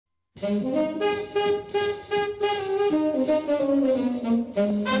It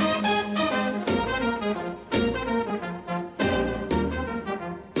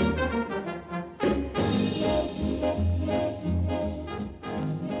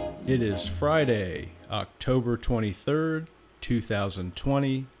is Friday, October 23rd,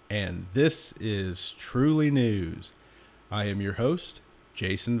 2020, and this is Truly News. I am your host,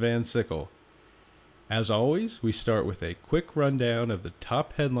 Jason Van Sickle. As always, we start with a quick rundown of the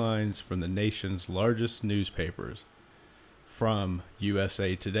top headlines from the nation's largest newspapers. From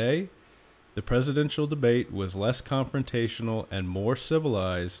USA Today, the presidential debate was less confrontational and more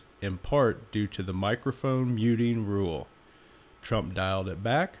civilized, in part due to the microphone muting rule. Trump dialed it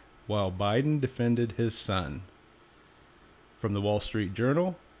back, while Biden defended his son. From the Wall Street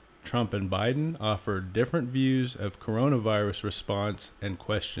Journal, Trump and Biden offered different views of coronavirus response and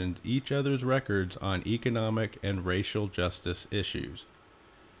questioned each other's records on economic and racial justice issues.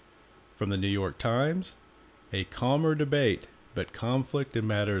 From the New York Times, a calmer debate, but conflict in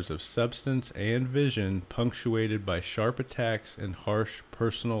matters of substance and vision punctuated by sharp attacks and harsh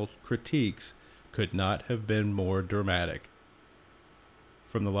personal critiques could not have been more dramatic.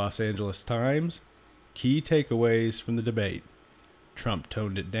 From the Los Angeles Times, key takeaways from the debate. Trump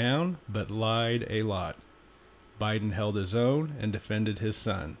toned it down, but lied a lot. Biden held his own and defended his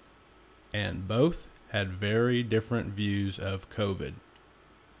son. And both had very different views of COVID.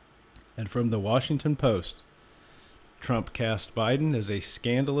 And from the Washington Post, Trump cast Biden as a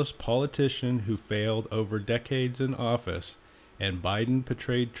scandalous politician who failed over decades in office, and Biden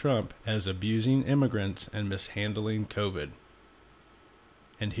portrayed Trump as abusing immigrants and mishandling COVID.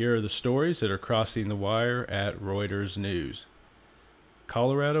 And here are the stories that are crossing the wire at Reuters News.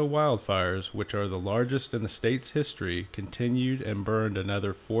 Colorado wildfires, which are the largest in the state's history, continued and burned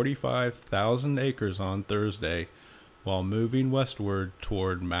another 45,000 acres on Thursday, while moving westward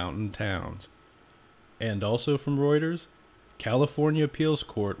toward mountain towns. And also from Reuters, California Appeals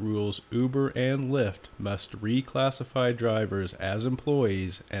Court rules Uber and Lyft must reclassify drivers as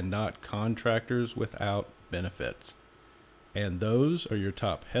employees and not contractors without benefits. And those are your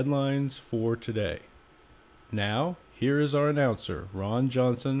top headlines for today. Now, here is our announcer, Ron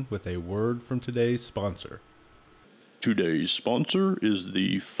Johnson, with a word from today's sponsor. Today's sponsor is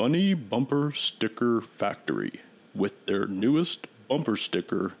the Funny Bumper Sticker Factory, with their newest bumper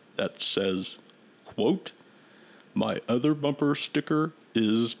sticker that says, quote, "My other bumper sticker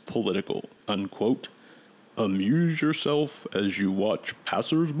is political," unquote. Amuse yourself as you watch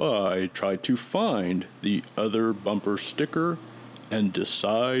passers-by try to find the other bumper sticker and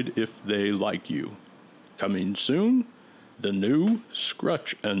decide if they like you. Coming soon, the new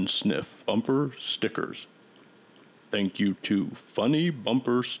Scratch and Sniff bumper stickers. Thank you to Funny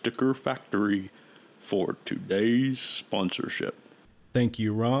Bumper Sticker Factory for today's sponsorship. Thank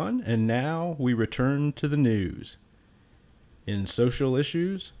you, Ron. And now we return to the news. In social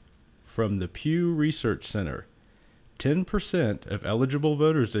issues, from the Pew Research Center, 10% of eligible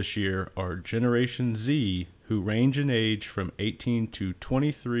voters this year are Generation Z, who range in age from 18 to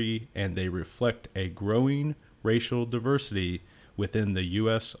 23, and they reflect a growing racial diversity within the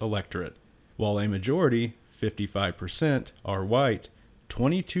U.S. electorate. While a majority, 55%, are white,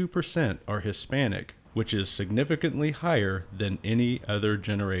 22% are Hispanic, which is significantly higher than any other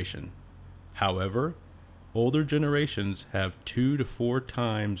generation. However, older generations have 2 to 4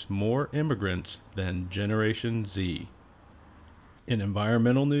 times more immigrants than Generation Z. In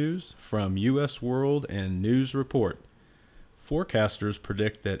environmental news, from U.S. World and News Report, forecasters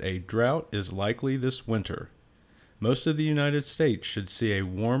predict that a drought is likely this winter. Most of the United States should see a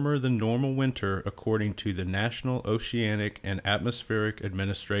warmer than normal winter according to the National Oceanic and Atmospheric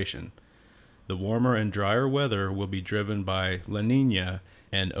Administration. The warmer and drier weather will be driven by La Niña,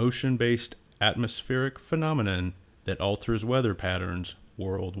 an ocean-based atmospheric phenomenon that alters weather patterns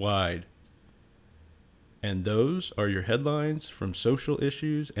worldwide. And those are your headlines from social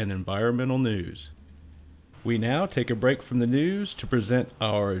issues and environmental news. We now take a break from the news to present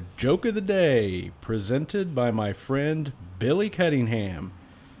our Joke of the Day, presented by my friend Billy Cunningham.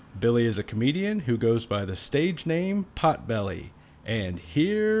 Billy is a comedian who goes by the stage name Potbelly. And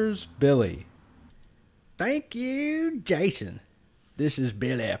here's Billy. Thank you, Jason. This is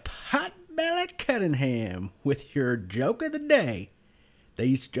Billy Potbelly Cunningham with your Joke of the Day.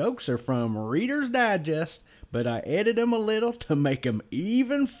 These jokes are from Reader's Digest, but I edited them a little to make them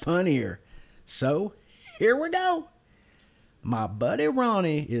even funnier. So, here we go. My buddy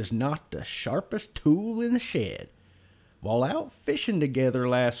Ronnie is not the sharpest tool in the shed. While out fishing together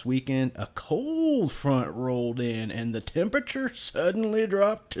last weekend, a cold front rolled in and the temperature suddenly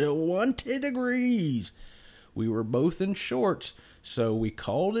dropped to 20 degrees. We were both in shorts, so we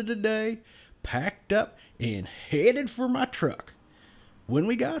called it a day, packed up, and headed for my truck. When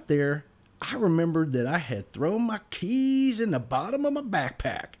we got there, I remembered that I had thrown my keys in the bottom of my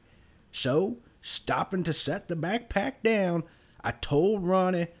backpack. So, stopping to set the backpack down, I told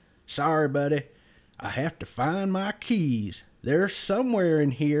Ronnie, "Sorry, buddy, I have to find my keys. They're somewhere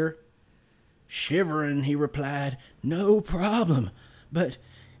in here." Shivering, he replied, "No problem, but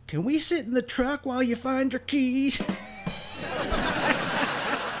can we sit in the truck while you find your keys?"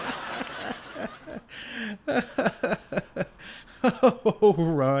 Oh,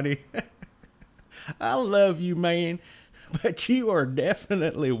 Ronnie, I love you, man, but you are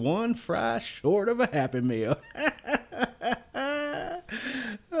definitely one fry short of a Happy Meal.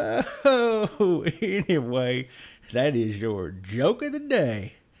 Oh, anyway, that is your joke of the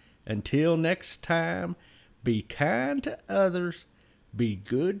day. Until next time, be kind to others, be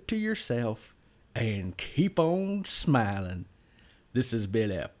good to yourself, and keep on smiling. This is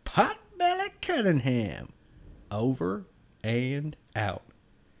Billy Potbelly Cunningham. Over and out.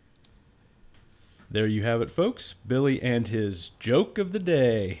 There you have it, folks. Billy and his joke of the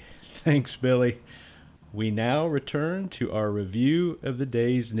day. Thanks, Billy. We now return to our review of the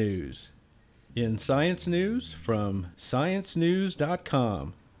day's news. In science news from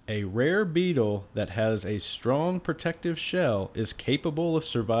sciencenews.com, a rare beetle that has a strong protective shell is capable of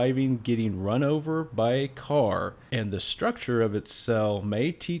surviving getting run over by a car, and the structure of its cell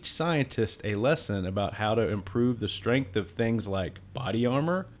may teach scientists a lesson about how to improve the strength of things like body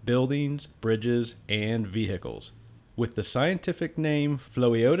armor, buildings, bridges, and vehicles. With the scientific name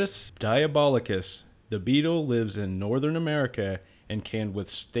Phloiotis diabolicus, the beetle lives in Northern America and can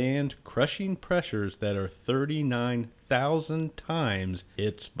withstand crushing pressures that are 39,000 times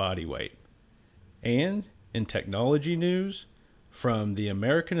its body weight. And in technology news, from the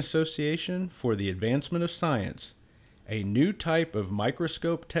American Association for the Advancement of Science, a new type of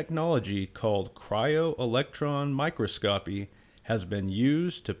microscope technology called cryo-electron microscopy has been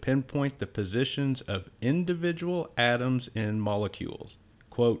used to pinpoint the positions of individual atoms in molecules.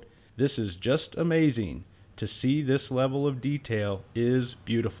 Quote, "This is just amazing. To see this level of detail is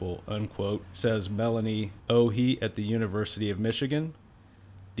beautiful," unquote, says Melanie Ohe at the University of Michigan.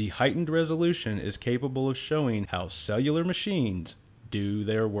 The heightened resolution is capable of showing how cellular machines do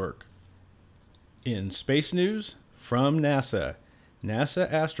their work. In space news, from NASA,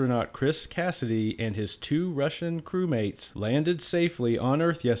 NASA astronaut Chris Cassidy and his 2 Russian crewmates landed safely on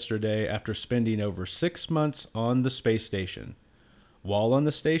Earth yesterday after spending over 6 months on the space station. While on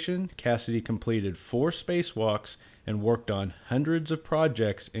the station, Cassidy completed 4 spacewalks and worked on hundreds of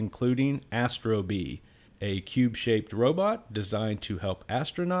projects, including AstroBee, a cube-shaped robot designed to help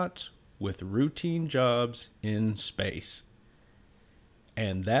astronauts with routine jobs in space.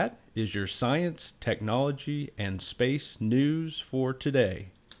 And that is your science, technology, and space news for today.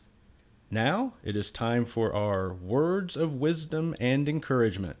 Now it is time for our words of wisdom and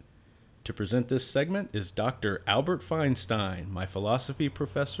encouragement. To present this segment is Dr. Albert Feinstein, my philosophy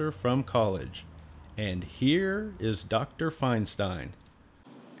professor from college. And here is Dr. Feinstein.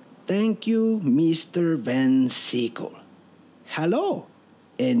 Thank you, Mr. Van Sickle. Hello,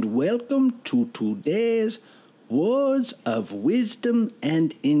 and welcome to today's Words of Wisdom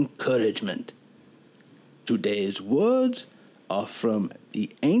and Encouragement. Today's words are from the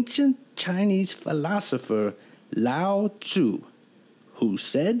ancient Chinese philosopher Lao Tzu, who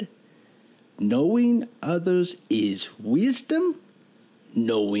said, "Knowing others is wisdom,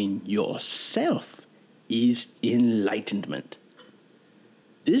 knowing yourself is enlightenment."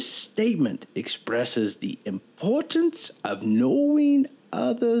 This statement expresses the importance of knowing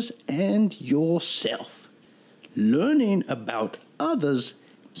others and yourself. Learning about others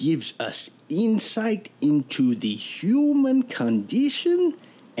gives us insight into the human condition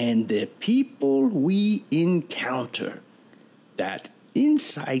and the people we encounter. That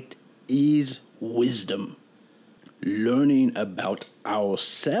insight is wisdom. Learning about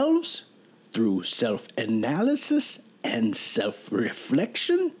ourselves through self-analysis and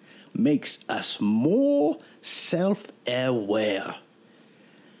self-reflection makes us more self-aware.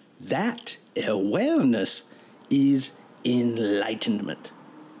 That awareness is enlightenment.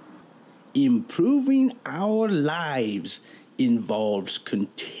 Improving our lives involves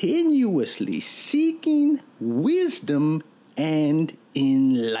continuously seeking wisdom and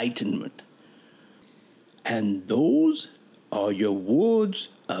enlightenment. And those are your words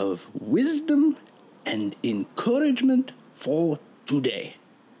of wisdom and encouragement for today.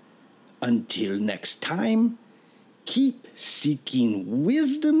 Until next time, keep seeking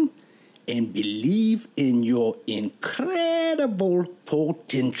wisdom and believe in your incredible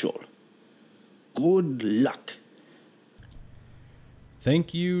potential. good luck.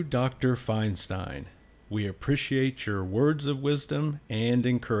 Thank you, Dr. Feinstein. We appreciate your words of wisdom and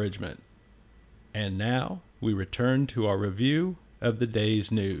encouragement. And now we return to our review of the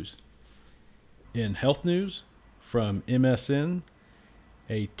day's news. In health news, from MSN,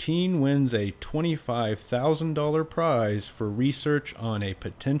 a teen wins a $25,000 prize for research on a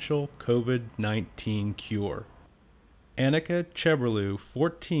potential COVID-19 cure. Annika Cheberlu,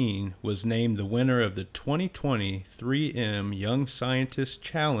 14, was named the winner of the 2020 3M Young Scientist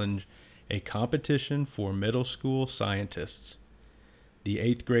Challenge, a competition for middle school scientists. The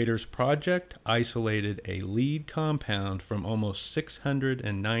 8th graders project isolated a lead compound from almost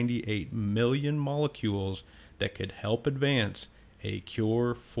 698 million molecules that could help advance a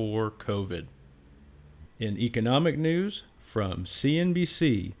cure for COVID. In economic news, from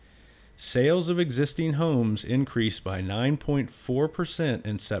CNBC, sales of existing homes increased by 9.4%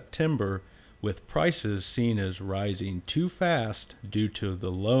 in September, with prices seen as rising too fast due to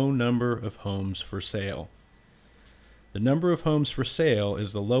the low number of homes for sale. The number of homes for sale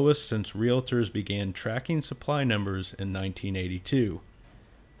is the lowest since realtors began tracking supply numbers in 1982.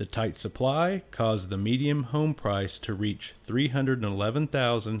 The tight supply caused the median home price to reach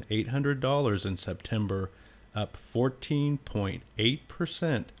 $311,800 in September, up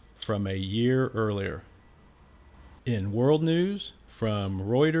 14.8% from a year earlier. In world news, from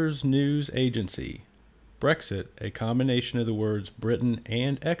Reuters News Agency, Brexit, a combination of the words Britain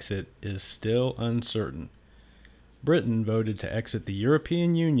and exit, is still uncertain. Britain voted to exit the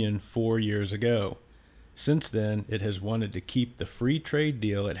European Union 4 years ago. Since then, it has wanted to keep the free trade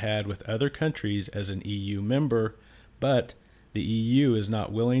deal it had with other countries as an EU member, but the EU is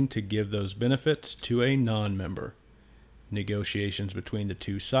not willing to give those benefits to a non-member. Negotiations between the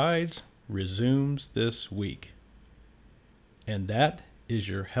two sides resumes this week. And that is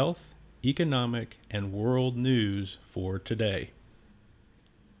your health, economic, and world news for today.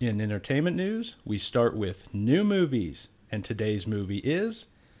 In entertainment news, we start with new movies, and today's movie is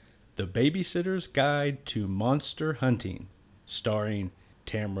The Babysitter's Guide to Monster Hunting, starring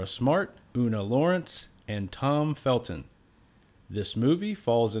Tamra Smart, Una Lawrence, and Tom Felton. This movie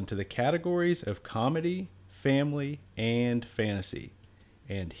falls into the categories of comedy, family, and fantasy.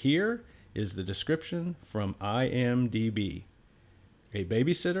 And here is the description from IMDb. A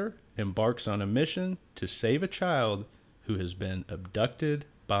babysitter embarks on a mission to save a child who has been abducted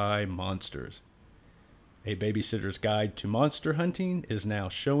by monsters. A Babysitter's Guide to Monster Hunting is now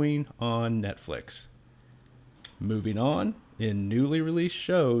showing on Netflix. Moving on, in newly released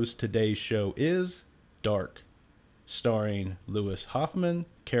shows, today's show is Dark, starring Lewis Hoffman,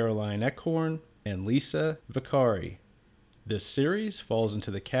 Caroline Eckhorn, and Lisa Vicari. This series falls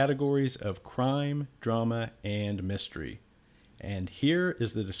into the categories of crime, drama, and mystery. And here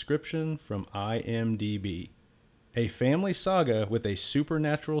is the description from IMDb. A family saga with a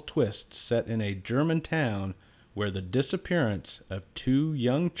supernatural twist set in a German town where the disappearance of 2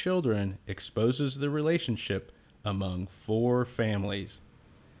 young children exposes the relationship among 4 families.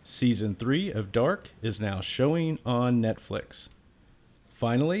 Season 3 of Dark is now showing on Netflix.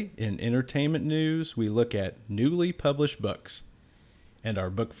 Finally, in entertainment news, we look at newly published books. And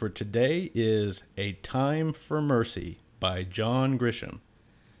our book for today is A Time for Mercy by John Grisham.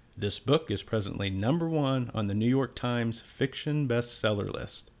 This book is presently #1 on the New York Times fiction bestseller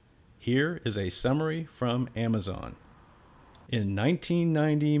list. Here is a summary from Amazon. In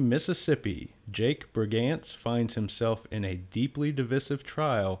 1990 Mississippi, Jake Brigance finds himself in a deeply divisive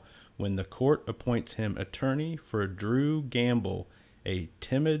trial when the court appoints him attorney for Drew Gamble, a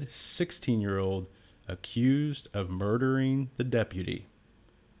timid 16-year-old accused of murdering the deputy.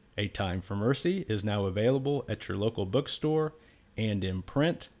 A Time for Mercy is now available at your local bookstore and in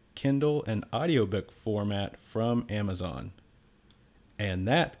print, Kindle, and audiobook format from Amazon. And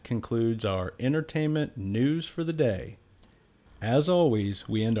that concludes our entertainment news for the day. As always,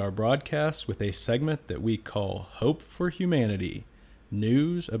 we end our broadcast with a segment that we call Hope for Humanity,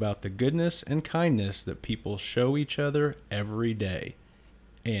 news about the goodness and kindness that people show each other every day.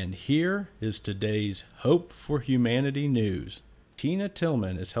 And here is today's Hope for Humanity news. Tina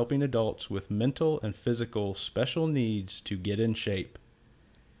Tillman is helping adults with mental and physical special needs to get in shape.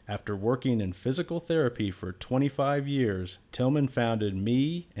 After working in physical therapy for 25 years, Tillman founded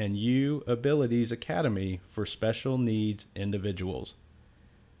Me and You Abilities Academy for special needs individuals.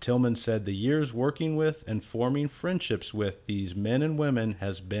 Tillman said the years working with and forming friendships with these men and women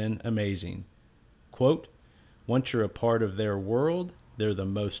has been amazing. Quote, "Once you're a part of their world, they're the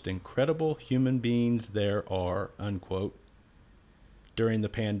most incredible human beings there are," unquote. During the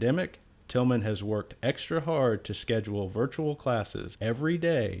pandemic, Tillman has worked extra hard to schedule virtual classes every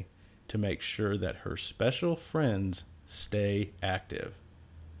day to make sure that her special friends stay active.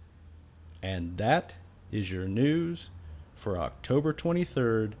 And that is your news for October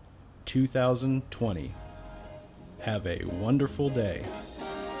 23rd, 2020. Have a wonderful day.